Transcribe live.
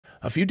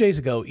A few days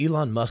ago,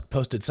 Elon Musk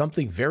posted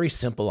something very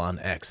simple on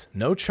X.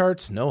 No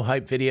charts, no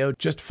hype video,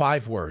 just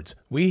 5 words.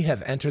 We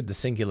have entered the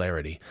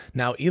singularity.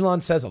 Now, Elon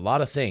says a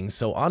lot of things,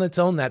 so on its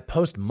own, that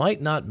post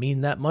might not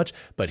mean that much,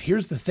 but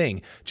here's the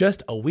thing.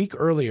 Just a week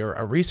earlier,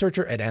 a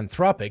researcher at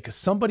Anthropic,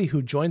 somebody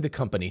who joined the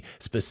company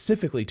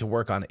specifically to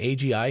work on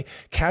AGI,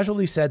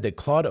 casually said that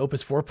Claude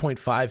Opus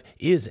 4.5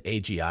 is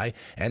AGI,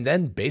 and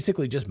then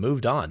basically just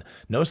moved on.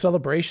 No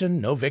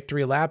celebration, no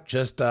victory lap,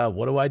 just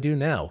what do I do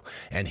now?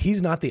 And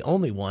he's not the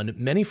only one.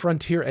 Many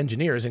frontier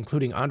engineers,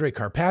 including Andrej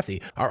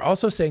Karpathy, are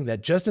also saying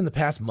that just in the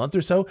past month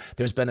or so,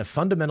 there's been a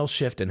fundamental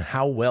shift in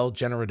how well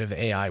generative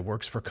AI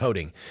works for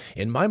coding.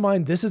 In my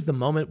mind, this is the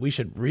moment we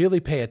should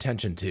really pay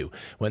attention to,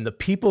 when the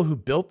people who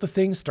built the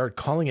thing start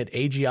calling it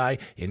AGI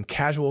in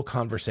casual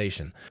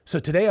conversation. So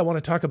today I want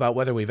to talk about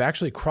whether we've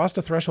actually crossed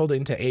a threshold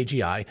into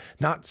AGI,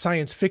 not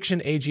science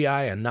fiction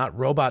AGI and not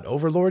robot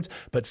overlords,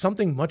 but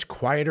something much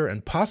quieter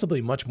and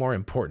possibly much more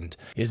important.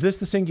 Is this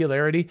the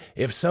singularity?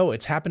 If so,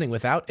 it's happening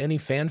without any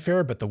fanfare,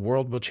 but the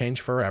world will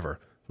change forever.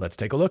 Let's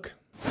take a look.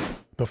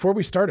 Before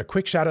we start, a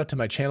quick shout out to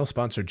my channel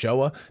sponsor,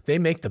 Joa. They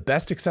make the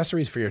best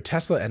accessories for your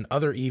Tesla and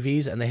other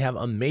EVs, and they have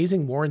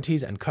amazing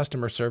warranties and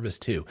customer service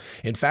too.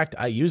 In fact,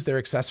 I use their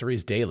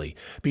accessories daily.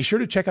 Be sure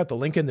to check out the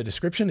link in the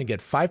description and get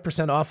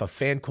 5% off a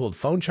fan-cooled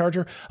phone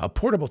charger, a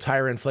portable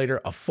tire inflator,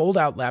 a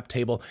fold-out lap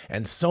table,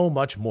 and so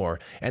much more.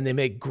 And they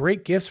make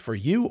great gifts for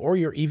you or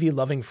your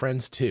EV-loving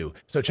friends too.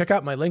 So check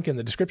out my link in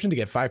the description to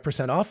get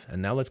 5% off,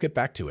 and now let's get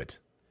back to it.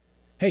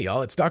 Hey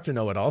y'all, it's Dr.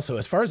 Know-It-All. So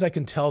as far as I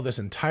can tell, this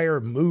entire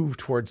move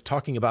towards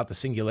talking about the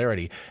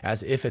singularity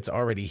as if it's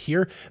already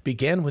here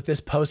began with this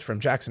post from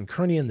Jackson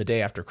Kernian the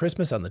day after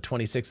Christmas on the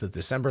 26th of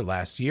December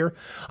last year.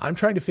 I'm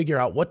trying to figure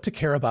out what to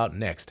care about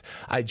next.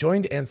 I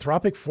joined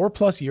Anthropic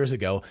 4+ years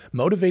ago,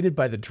 motivated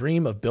by the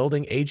dream of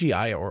building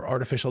AGI, or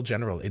artificial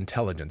general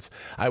intelligence.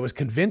 I was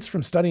convinced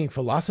from studying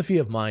philosophy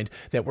of mind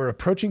that we're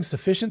approaching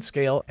sufficient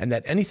scale and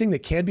that anything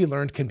that can be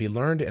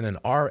learned in an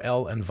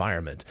RL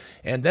environment.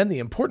 And then the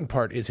important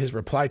part is his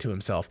reply to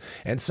himself.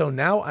 And so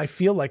now I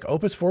feel like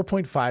Opus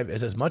 4.5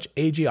 is as much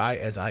AGI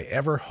as I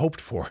ever hoped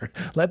for.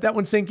 Let that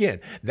one sink in.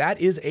 That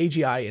is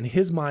AGI in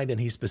his mind, and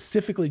he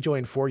specifically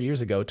joined 4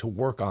 years ago to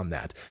work on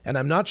that. And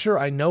I'm not sure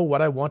I know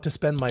what I want to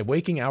spend my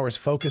waking hours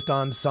focused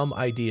on, some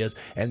ideas,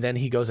 and then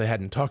he goes ahead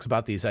and talks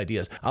about these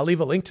ideas. I'll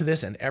leave a link to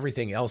this and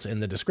everything else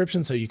in the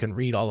description so you can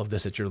read all of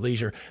this at your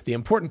leisure. The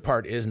important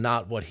part is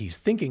not what he's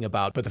thinking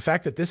about, but the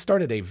fact that this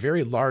started a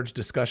very large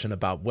discussion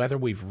about whether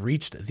we've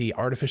reached the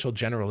artificial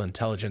general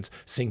intelligence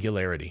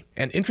singularity.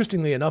 And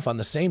interestingly enough, on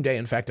the same day,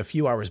 in fact, a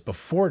few hours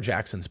before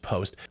Jackson's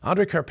post,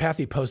 Andrej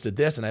Karpathy posted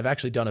this, and I've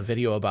actually done a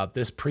video about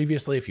this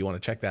previously. If you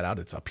want to check that out,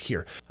 it's up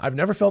here. I've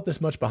never felt this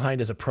much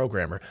behind as a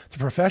programmer. The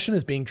profession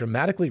is being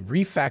dramatically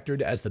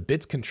refactored as the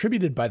bits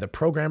contributed by the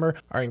programmer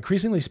are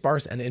increasingly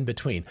sparse and in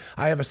between.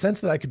 I have a sense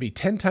that I could be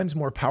 10 times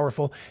more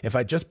powerful if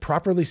I just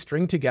properly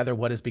string together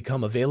what has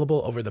become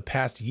available over the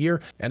past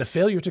year, and a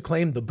failure to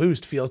claim the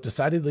boost feels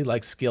decidedly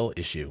like skill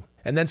issue.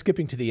 And then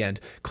skipping to the end,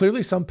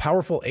 clearly some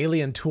powerful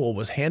alien tool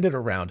was handed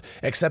around,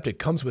 except it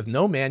comes with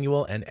no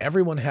manual and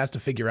everyone has to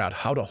figure out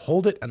how to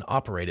hold it and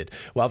operate it,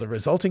 while the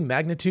resulting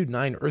magnitude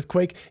 9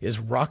 earthquake is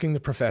rocking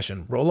the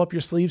profession. Roll up your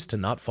sleeves to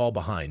not fall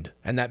behind.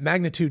 And that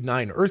magnitude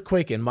 9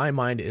 earthquake, in my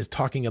mind, is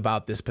talking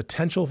about this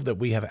potential that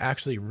we have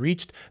actually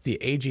reached the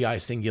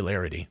AGI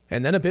singularity.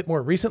 And then a bit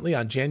more recently,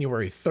 on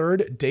January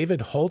 3rd,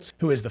 David Holtz,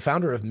 who is the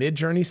founder of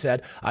Midjourney,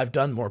 said, "I've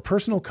done more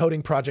personal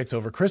coding projects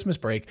over Christmas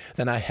break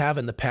than I have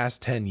in the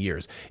past 10 years.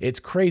 It's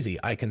crazy.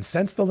 I can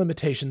sense the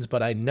limitations,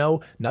 but I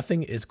know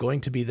nothing is going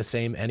to be the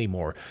same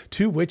anymore."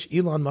 To which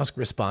Elon Musk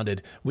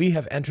responded, "We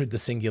have entered the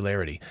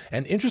singularity."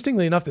 And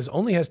interestingly enough, this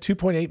only has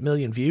 2.8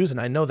 million views,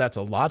 and I know that's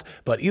a lot,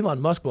 but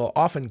Elon Musk will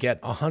often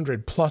get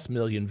 100+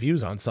 million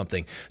views on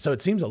something. So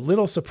it seems a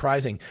little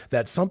surprising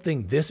that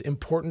something this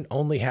important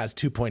only has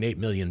 2.8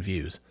 million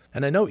views.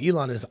 And I know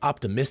Elon is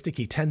optimistic.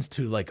 He tends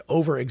to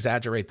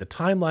over-exaggerate the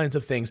timelines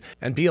of things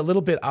and be a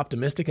little bit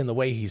optimistic in the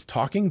way he's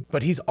talking,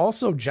 but he's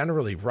also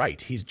generally right.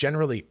 He's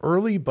generally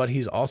early, but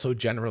he's also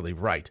generally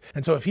right.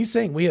 And so if he's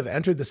saying we have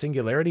entered the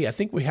singularity, I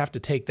think we have to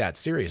take that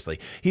seriously.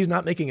 He's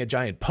not making a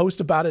giant post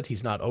about it.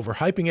 He's not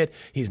overhyping it.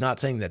 He's not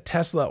saying that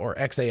Tesla or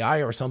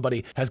XAI or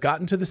somebody has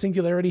gotten to the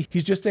singularity.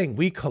 He's just saying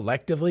we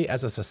collectively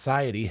as a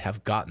society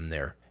have gotten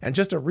there. And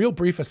just a real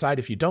brief aside,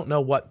 if you don't know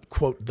what,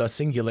 quote, the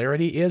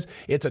singularity is,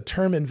 it's a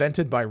term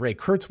invented by Ray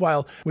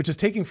Kurzweil, which is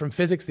taking from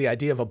physics the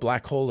idea of a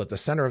black hole. At the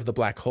center of the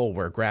black hole,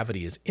 where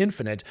gravity is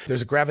infinite,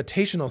 there's a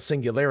gravitational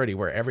singularity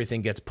where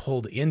everything gets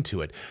pulled into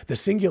it. The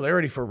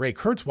singularity for Ray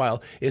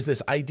Kurzweil is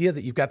this idea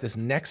that you've got this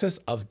nexus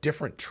of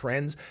different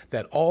trends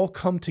that all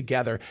come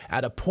together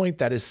at a point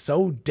that is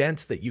so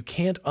dense that you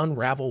can't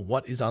unravel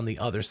what is on the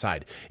other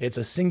side. It's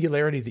a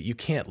singularity that you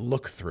can't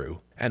look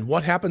through. And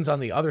what happens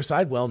on the other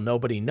side? Well,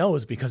 nobody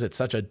knows because it's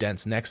such a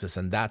dense nexus,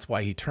 and that's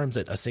why he terms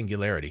it a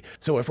singularity.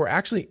 So if we're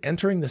actually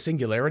entering the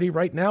singularity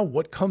right now,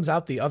 what comes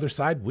out the other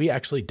side, we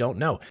actually don't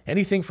know.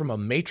 Anything from a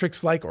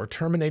Matrix-like or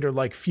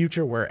Terminator-like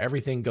future where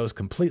everything goes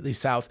completely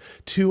south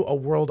to a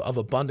world of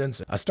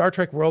abundance, a Star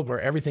Trek world where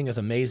everything is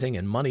amazing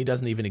and money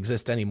doesn't even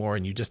exist anymore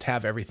and you just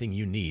have everything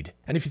you need.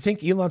 And if you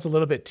think Elon's a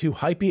little bit too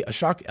hypey,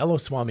 Ashok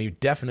Eloswamy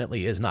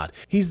definitely is not.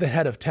 He's the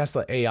head of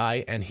Tesla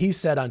AI, and he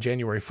said on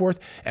January 4th,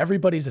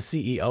 everybody's a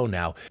CEO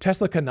now.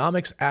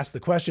 Teslaconomics asked the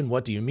question,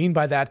 what do you mean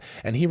by that?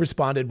 And he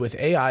responded, with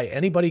AI,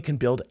 anybody can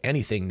build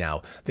anything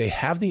now. They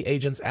have the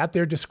agents at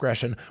their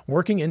discretion,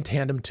 working in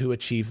tandem to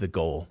achieve the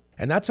goal.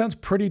 And that sounds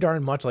pretty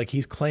darn much like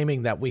he's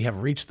claiming that we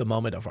have reached the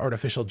moment of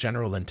artificial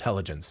general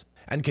intelligence.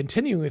 And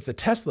continuing with the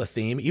Tesla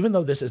theme, even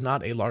though this is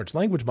not a large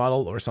language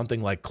model or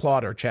something like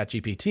Claude or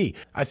ChatGPT,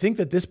 I think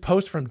that this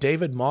post from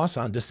David Moss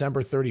on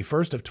December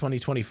 31st of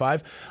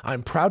 2025,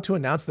 I'm proud to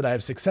announce that I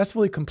have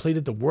successfully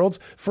completed the world's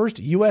first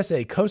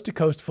USA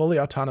coast-to-coast fully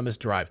autonomous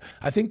drive.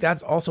 I think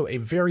that's also a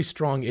very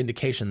strong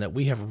indication that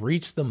we have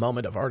reached the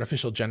moment of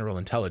artificial general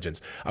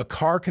intelligence. A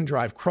car can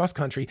drive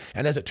cross-country,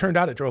 and as it turned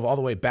out, it drove all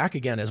the way back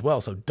again as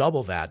well, so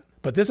double that.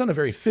 But this on a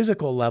very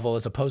physical level,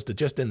 as opposed to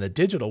just in the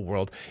digital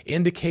world,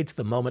 indicates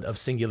the moment of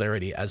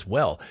singularity as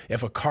well.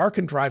 If a car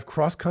can drive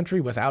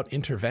cross-country without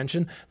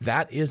intervention,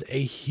 that is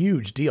a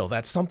huge deal.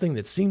 That's something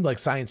that seemed like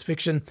science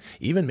fiction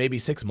even maybe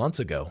 6 months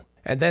ago.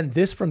 And then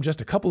this from just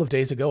a couple of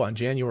days ago on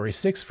January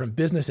 6th from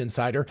Business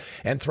Insider,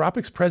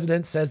 Anthropic's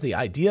president says the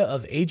idea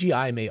of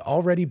AGI may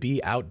already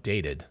be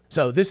outdated.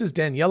 So this is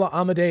Daniela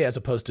Amadei as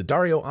opposed to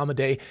Dario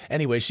Amadei.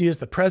 Anyway, she is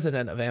the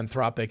president of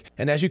Anthropic.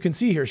 And as you can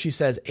see here, she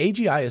says,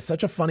 AGI is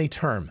such a funny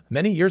term.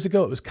 Many years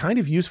ago, it was kind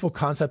of useful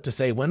concept to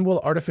say, when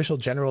will artificial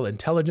general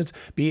intelligence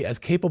be as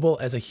capable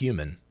as a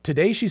human?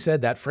 Today, she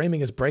said that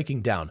framing is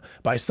breaking down.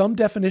 By some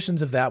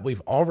definitions of that,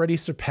 we've already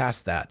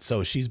surpassed that.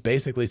 So she's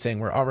basically saying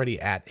we're already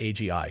at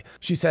AGI.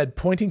 She said,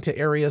 pointing to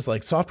areas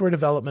like software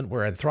development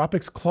where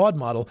Anthropic's Claude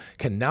model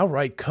can now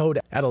write code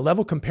at a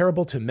level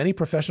comparable to many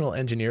professional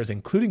engineers,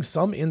 including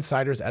some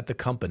insiders at the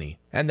company.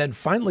 And then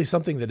finally,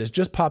 something that has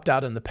just popped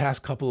out in the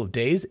past couple of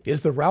days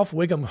is the Ralph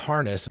Wiggum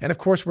harness. And of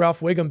course,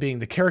 Ralph Wiggum being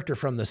the character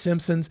from The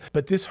Simpsons,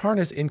 but this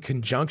harness in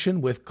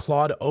conjunction with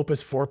Claude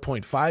Opus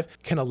 4.5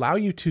 can allow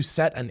you to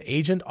set an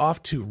agent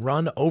off to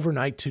run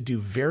overnight to do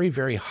very,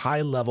 very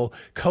high level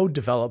code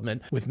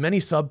development with many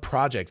sub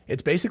projects.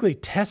 It's basically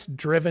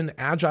test-driven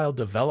agile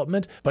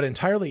development, but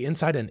entirely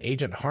inside an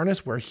agent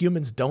harness where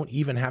humans don't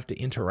even have to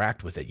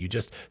interact with it. You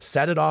just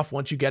set it off.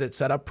 Once you get it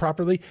set up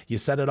properly, you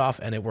set it off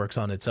and it works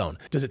on its own.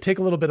 Does it take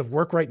a little bit of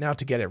work right now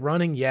to get it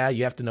running? Yeah,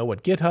 you have to know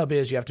what GitHub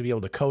is. You have to be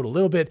able to code a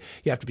little bit.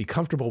 You have to be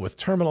comfortable with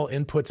terminal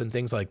inputs and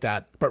things like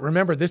that. But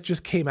remember, this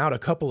just came out a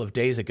couple of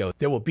days ago.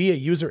 There will be a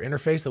user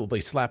interface that will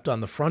be slapped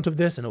on the front of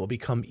this, and it will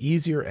become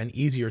easier and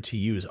easier to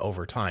use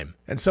over time.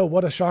 And so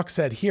what Ashok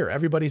said here,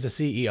 everybody's a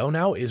CEO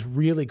now, is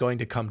really going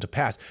to come to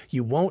pass.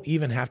 You won't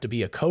even have to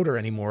be a coder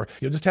anymore.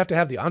 You'll just have to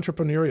have the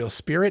entrepreneurial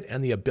spirit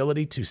and the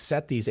ability to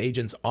set these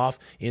agents off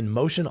in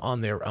motion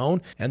on their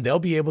own, and they'll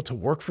be able to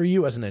work for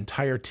you as an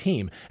entire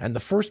team. And the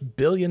first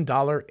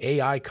billion-dollar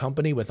AI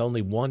company with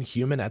only one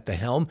human at the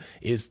helm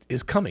is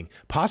coming,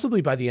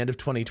 possibly by the end of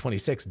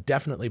 2026,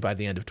 definitely by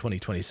the end of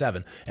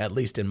 2027, at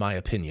least in my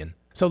opinion.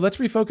 So let's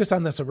refocus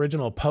on this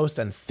original post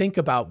and think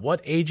about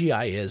what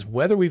AGI is,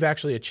 whether we've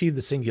actually achieved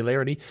the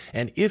singularity,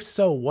 and if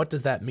so, what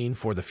does that mean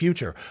for the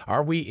future?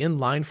 Are we in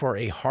line for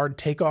a hard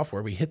takeoff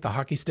where we hit the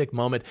hockey stick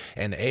moment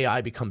and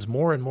AI becomes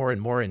more and more and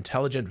more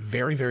intelligent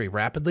very, very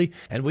rapidly,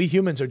 and we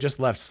humans are just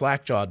left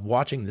slack-jawed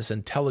watching this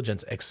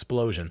intelligence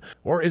explosion?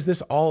 Or is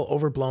this all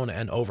overblown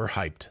and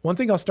overhyped? One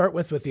thing I'll start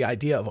with the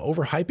idea of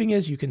overhyping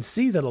is you can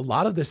see that a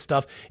lot of this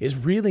stuff is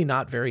really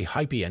not very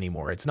hypey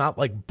anymore. It's not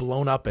like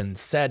blown up and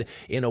said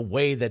in a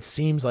way that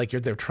seems like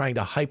they're trying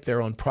to hype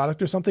their own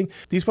product or something.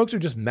 These folks are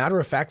just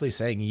matter-of-factly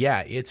saying,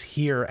 yeah, it's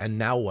here, and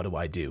now what do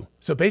I do?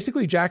 So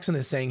basically, Jackson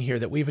is saying here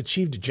that we've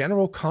achieved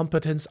general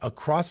competence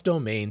across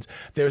domains.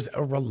 There's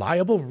a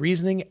reliable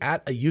reasoning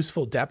at a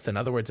useful depth. In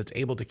other words, it's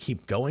able to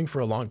keep going for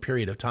a long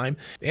period of time.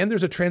 And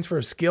there's a transfer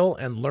of skill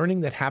and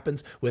learning that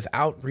happens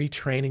without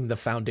retraining the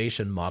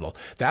foundation model.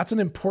 That's an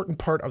important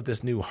part of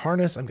this new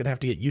harness. I'm going to have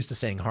to get used to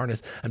saying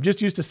harness. I'm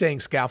just used to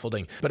saying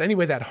scaffolding. But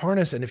anyway, that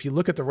harness, and if you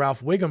look at the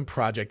Ralph Wiggum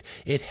project,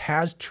 it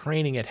has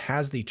training. It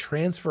has the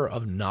transfer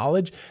of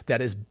knowledge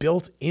that is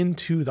built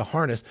into the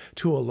harness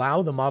to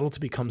allow the model to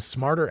become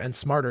smarter and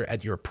smarter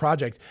at your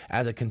project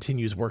as it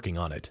continues working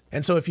on it.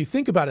 And so if you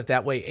think about it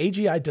that way,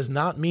 AGI does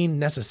not mean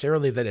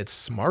necessarily that it's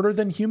smarter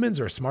than humans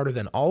or smarter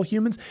than all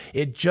humans.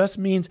 It just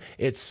means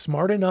it's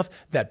smart enough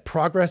that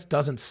progress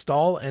doesn't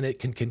stall and it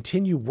can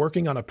continue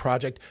working on a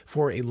project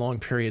for a long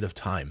period of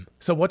time.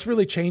 So what's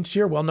really changed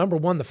here? Well, number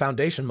one, the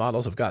foundation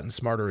models have gotten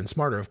smarter and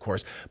smarter, of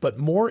course, but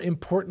more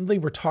importantly,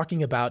 we're talking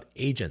talking about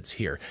agents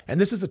here. And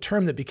this is a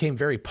term that became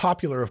very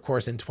popular, of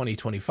course, in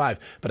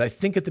 2025, but I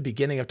think at the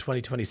beginning of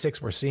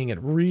 2026, we're seeing it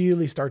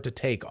really start to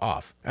take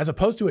off. As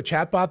opposed to a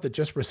chatbot that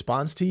just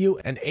responds to you,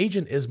 an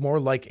agent is more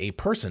like a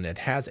person. It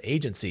has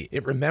agency.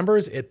 It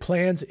remembers, it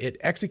plans, it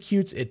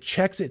executes, it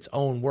checks its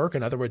own work.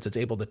 In other words, it's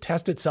able to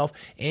test itself,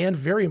 and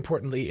very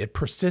importantly, it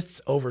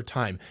persists over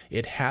time.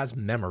 It has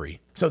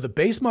memory. So the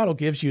base model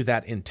gives you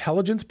that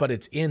intelligence, but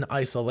it's in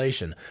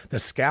isolation. The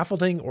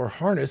scaffolding or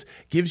harness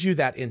gives you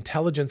that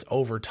intelligence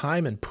over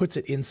time and puts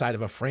it inside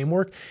of a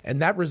framework, and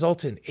that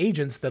results in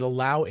agents that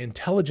allow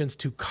intelligence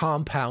to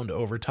compound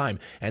over time.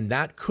 And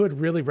that could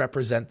really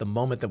represent the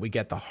moment that we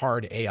get the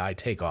hard AI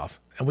takeoff.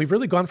 And we've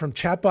really gone from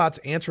chatbots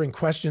answering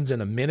questions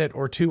in a minute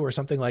or two or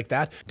something like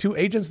that to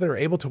agents that are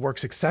able to work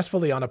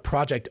successfully on a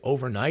project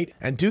overnight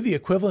and do the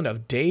equivalent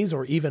of days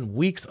or even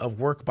weeks of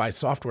work by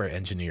software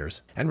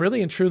engineers. And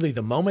really and truly,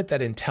 the moment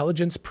that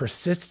intelligence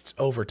persists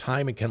over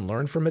time and can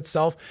learn from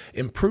itself,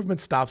 improvement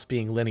stops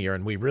being linear,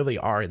 and we really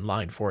are in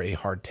line for a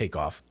hard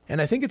takeoff.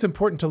 And I think it's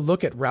important to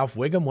look at Ralph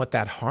Wiggum, what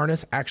that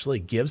harness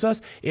actually gives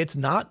us. It's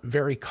not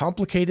very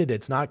complicated.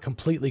 It's not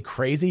completely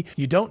crazy.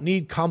 You don't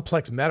need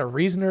complex meta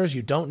reasoners.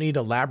 You don't need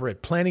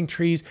elaborate planning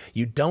trees.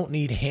 You don't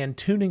need hand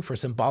tuning for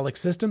symbolic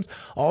systems.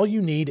 All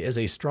you need is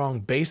a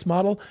strong base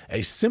model,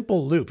 a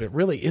simple loop. It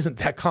really isn't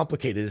that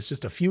complicated. It's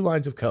just a few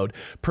lines of code,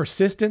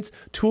 persistence,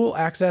 tool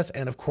access,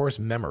 and of course,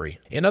 memory.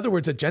 In other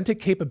words, agentic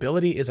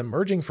capability is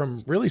emerging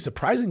from really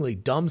surprisingly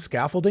dumb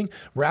scaffolding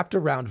wrapped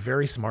around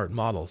very smart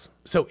models.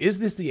 So is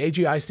this the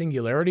AGI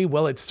singularity?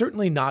 Well, it's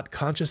certainly not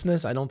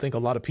consciousness. I don't think a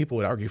lot of people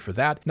would argue for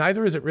that.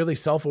 Neither is it really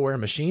self-aware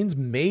machines.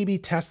 Maybe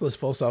Tesla's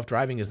full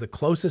self-driving is the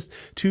closest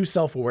to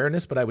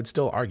self-awareness, but I would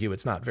still argue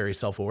it's not very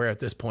self-aware at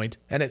this point.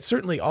 And it's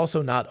certainly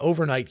also not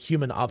overnight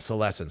human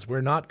obsolescence.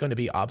 We're not going to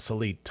be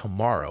obsolete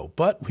tomorrow,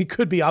 but we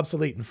could be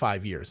obsolete in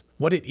 5 years.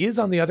 What it is,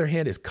 on the other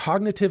hand, is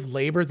cognitive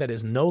labor that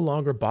is no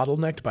longer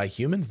bottlenecked by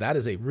humans. That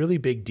is a really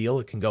big deal.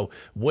 It can go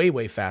way,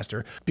 way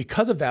faster.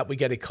 Because of that, we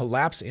get a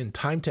collapse in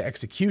time to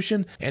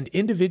execution, and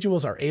individuals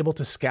are able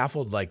to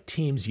scaffold like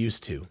teams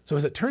used to. So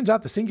as it turns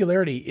out, the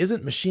singularity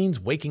isn't machines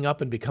waking up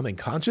and becoming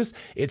conscious.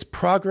 It's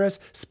progress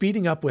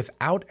speeding up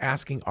without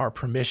asking our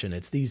permission.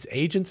 It's these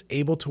agents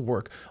able to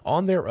work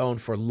on their own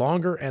for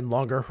longer and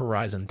longer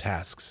horizon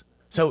tasks.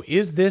 So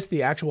is this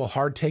the actual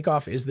hard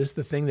takeoff? Is this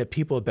the thing that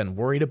people have been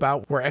worried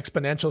about, where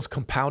exponentials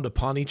compound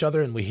upon each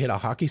other and we hit a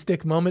hockey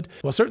stick moment?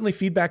 Well, certainly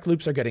feedback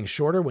loops are getting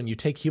shorter. When you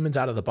take humans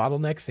out of the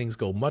bottleneck, things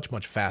go much,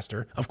 much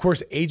faster. Of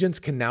course, agents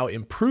can now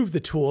improve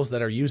the tools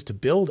that are used to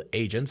build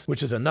agents,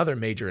 which is another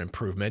major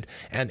improvement.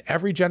 And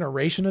every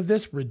generation of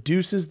this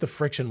reduces the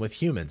friction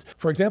with humans.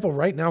 For example,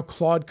 right now,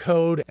 Claude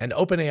Code and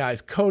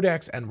OpenAI's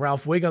Codex and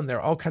Ralph Wiggum, they're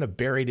all kind of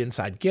buried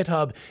inside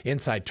GitHub,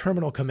 inside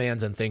terminal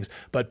commands and things,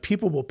 but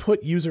people will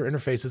put user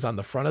interfaces on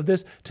the front of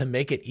this to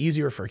make it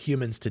easier for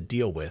humans to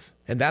deal with.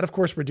 And that, of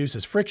course,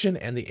 reduces friction,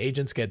 and the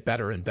agents get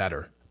better and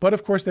better. But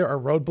of course, there are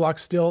roadblocks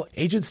still.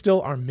 Agents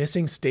still are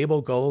missing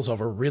stable goals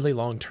over really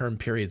long-term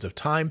periods of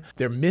time.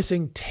 They're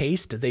missing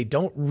taste. They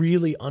don't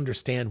really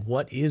understand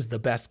what is the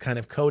best kind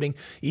of coding,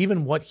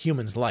 even what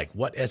humans like.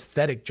 What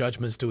aesthetic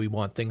judgments do we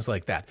want, things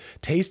like that.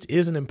 Taste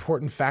is an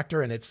important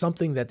factor, and it's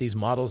something that these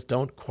models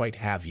don't quite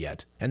have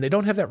yet. And they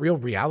don't have that real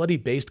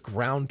reality-based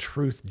ground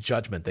truth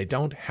judgment. They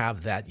don't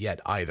have that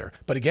yet either.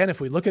 But again, if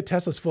we look at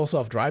Tesla's full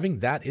self-driving,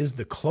 that is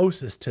the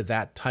closest to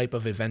that type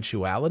of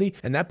eventuality,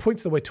 and that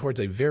points the way towards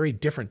a very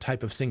different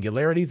type of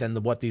singularity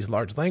than what these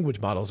large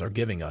language models are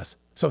giving us.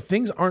 So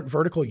things aren't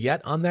vertical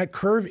yet on that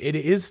curve. It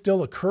is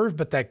still a curve,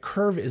 but that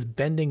curve is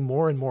bending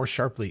more and more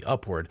sharply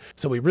upward.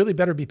 So we really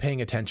better be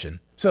paying attention.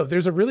 So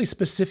there's a really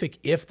specific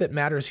if that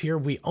matters here.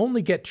 We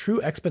only get true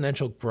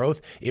exponential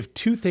growth if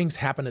two things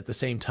happen at the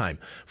same time.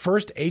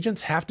 First,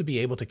 agents have to be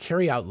able to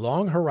carry out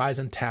long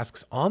horizon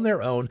tasks on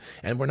their own,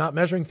 and we're not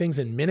measuring things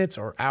in minutes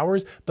or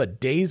hours, but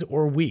days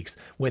or weeks,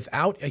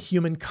 without a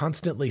human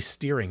constantly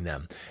steering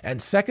them.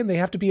 And second, they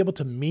have to be able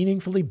to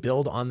meaningfully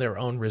build on their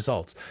own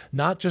results,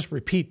 not just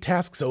repeat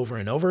tasks over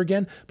and over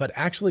again, but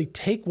actually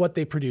take what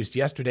they produced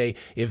yesterday,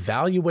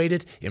 evaluate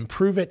it,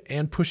 improve it,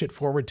 and push it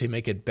forward to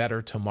make it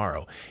better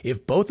tomorrow.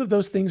 If both of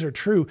those things are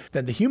true,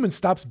 then the human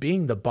stops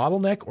being the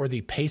bottleneck or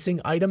the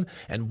pacing item.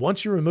 And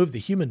once you remove the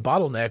human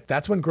bottleneck,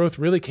 that's when growth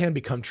really can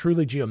become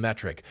truly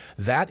geometric.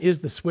 That is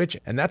the switch.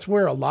 And that's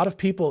where a lot of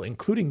people,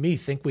 including me,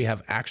 think we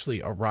have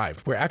actually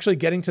arrived. We're actually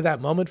getting to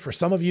that moment. For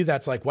some of you,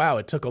 that's like, wow,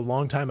 it took a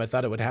long time. I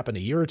thought it would happen a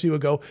year or two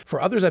ago.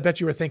 For others, I bet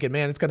you were thinking,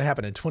 man, it's going to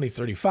happen in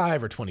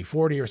 2035 or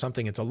 2040 or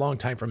something. It's a long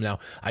time from now.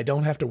 I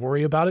don't have to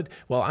worry about it.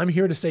 Well, I'm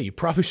here to say you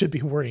probably should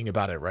be worrying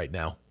about it right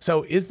now.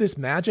 So is this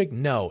magic?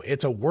 No,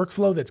 it's a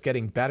workflow that's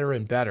getting better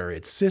and better.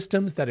 It's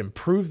systems that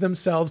improve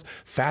themselves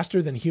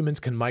faster than humans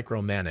can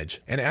micromanage.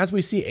 And as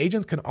we see,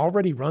 agents can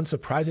already run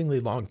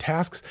surprisingly long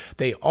tasks.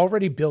 They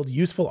already build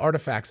useful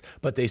artifacts,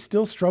 but they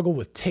still struggle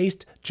with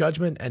taste,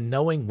 judgment, and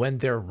knowing when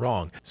they're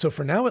wrong. So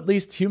for now, at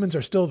least, humans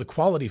are still the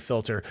quality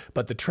filter,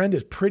 but the trend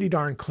is pretty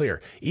darn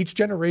clear. Each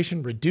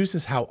generation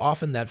reduces how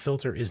often that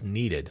filter is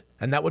needed.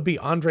 And that would be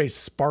Andre's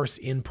sparse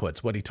inputs,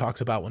 what he talks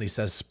about when he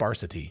says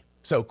sparsity.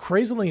 So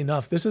crazily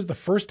enough, this is the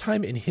first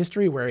time in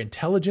history where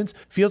intelligence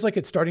feels like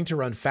it's starting to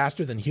run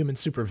faster than human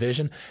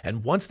supervision,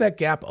 and once that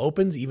gap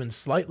opens even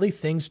slightly,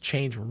 things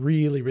change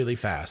really, really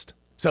fast.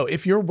 So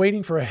if you're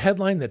waiting for a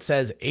headline that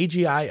says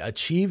AGI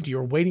achieved,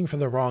 you're waiting for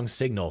the wrong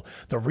signal.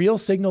 The real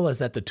signal is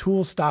that the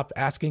tools stopped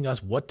asking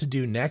us what to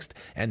do next,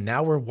 and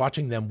now we're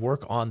watching them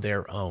work on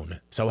their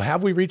own. So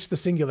have we reached the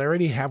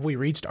singularity? Have we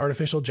reached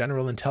artificial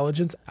general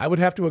intelligence? I would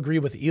have to agree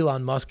with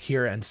Elon Musk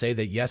here and say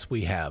that yes,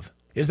 we have.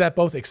 Is that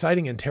both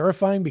exciting and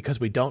terrifying because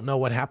we don't know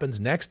what happens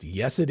next?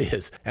 Yes, it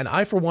is. And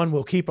I, for one,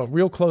 will keep a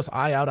real close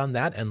eye out on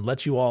that and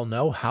let you all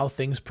know how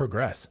things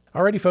progress.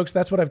 Alrighty, folks,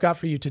 that's what I've got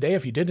for you today.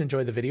 If you did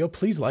enjoy the video,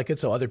 please like it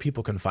so other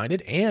people can find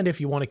it. And if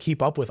you want to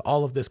keep up with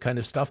all of this kind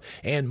of stuff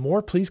and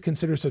more, please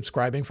consider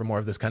subscribing for more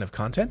of this kind of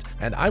content.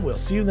 And I will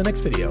see you in the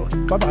next video.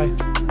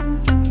 Bye-bye.